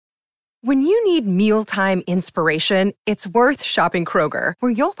When you need mealtime inspiration, it's worth shopping Kroger,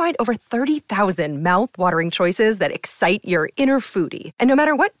 where you'll find over 30,000 mouth-watering choices that excite your inner foodie. And no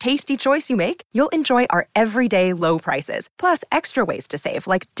matter what tasty choice you make, you'll enjoy our everyday low prices, plus extra ways to save,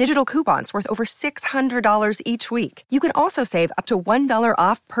 like digital coupons worth over $600 each week. You can also save up to $1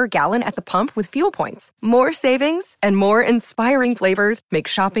 off per gallon at the pump with fuel points. More savings and more inspiring flavors make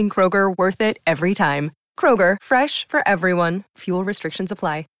shopping Kroger worth it every time. Kroger, fresh for everyone. Fuel restrictions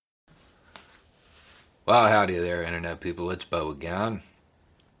apply. Well, howdy there, Internet people. It's Bo again.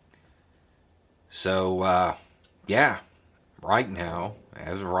 So, yeah, right now,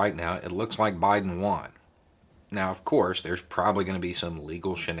 as of right now, it looks like Biden won. Now, of course, there's probably going to be some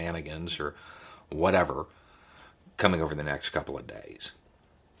legal shenanigans or whatever coming over the next couple of days.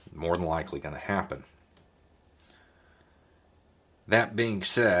 More than likely going to happen. That being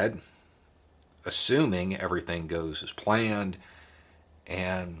said, assuming everything goes as planned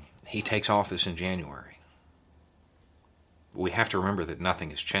and he takes office in January, we have to remember that nothing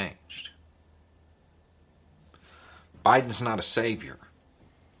has changed. Biden's not a savior.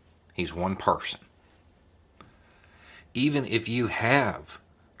 He's one person. Even if you have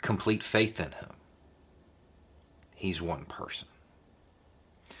complete faith in him, he's one person.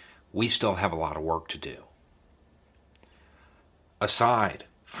 We still have a lot of work to do. Aside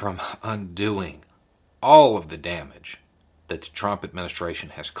from undoing all of the damage that the Trump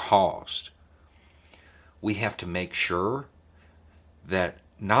administration has caused, we have to make sure that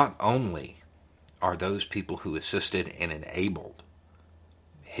not only are those people who assisted and enabled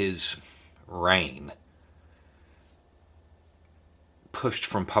his reign pushed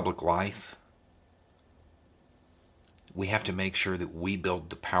from public life, we have to make sure that we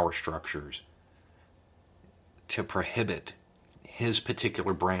build the power structures to prohibit his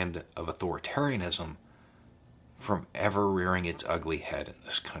particular brand of authoritarianism from ever rearing its ugly head in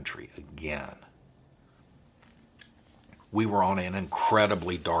this country again. We were on an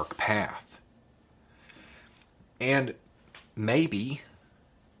incredibly dark path. And maybe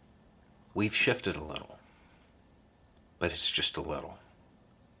we've shifted a little. But it's just a little.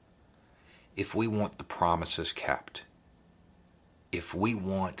 If we want the promises kept, if we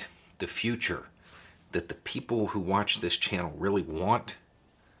want the future that the people who watch this channel really want,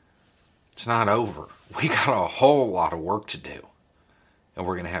 it's not over. We got a whole lot of work to do. And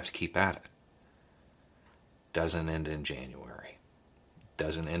we're going to have to keep at it. Doesn't end in January.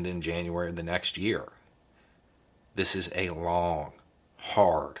 Doesn't end in January of the next year. This is a long,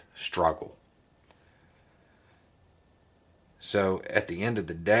 hard struggle. So at the end of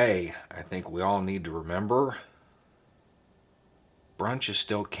the day, I think we all need to remember, brunch is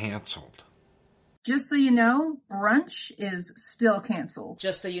still canceled. Just so you know, brunch is still canceled.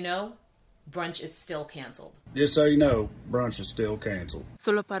 Just so you know, brunch is still canceled. Just so you know, brunch is still canceled.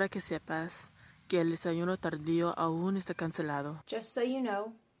 Solo para que sepas que el desayuno tardío aún está cancelado. Just so you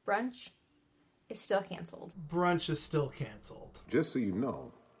know, brunch is still canceled. Brunch is still canceled. Just so you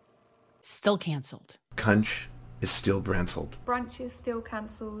know. Still canceled. Cunch is still canceled. Brunch is still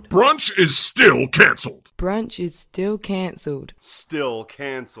canceled. Brunch is still canceled. Brunch is still canceled. Still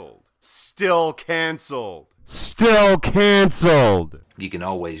canceled. Still canceled. Still canceled. You can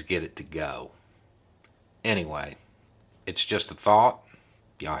always get it to go. Anyway, it's just a thought.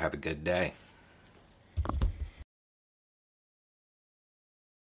 Y'all have a good day.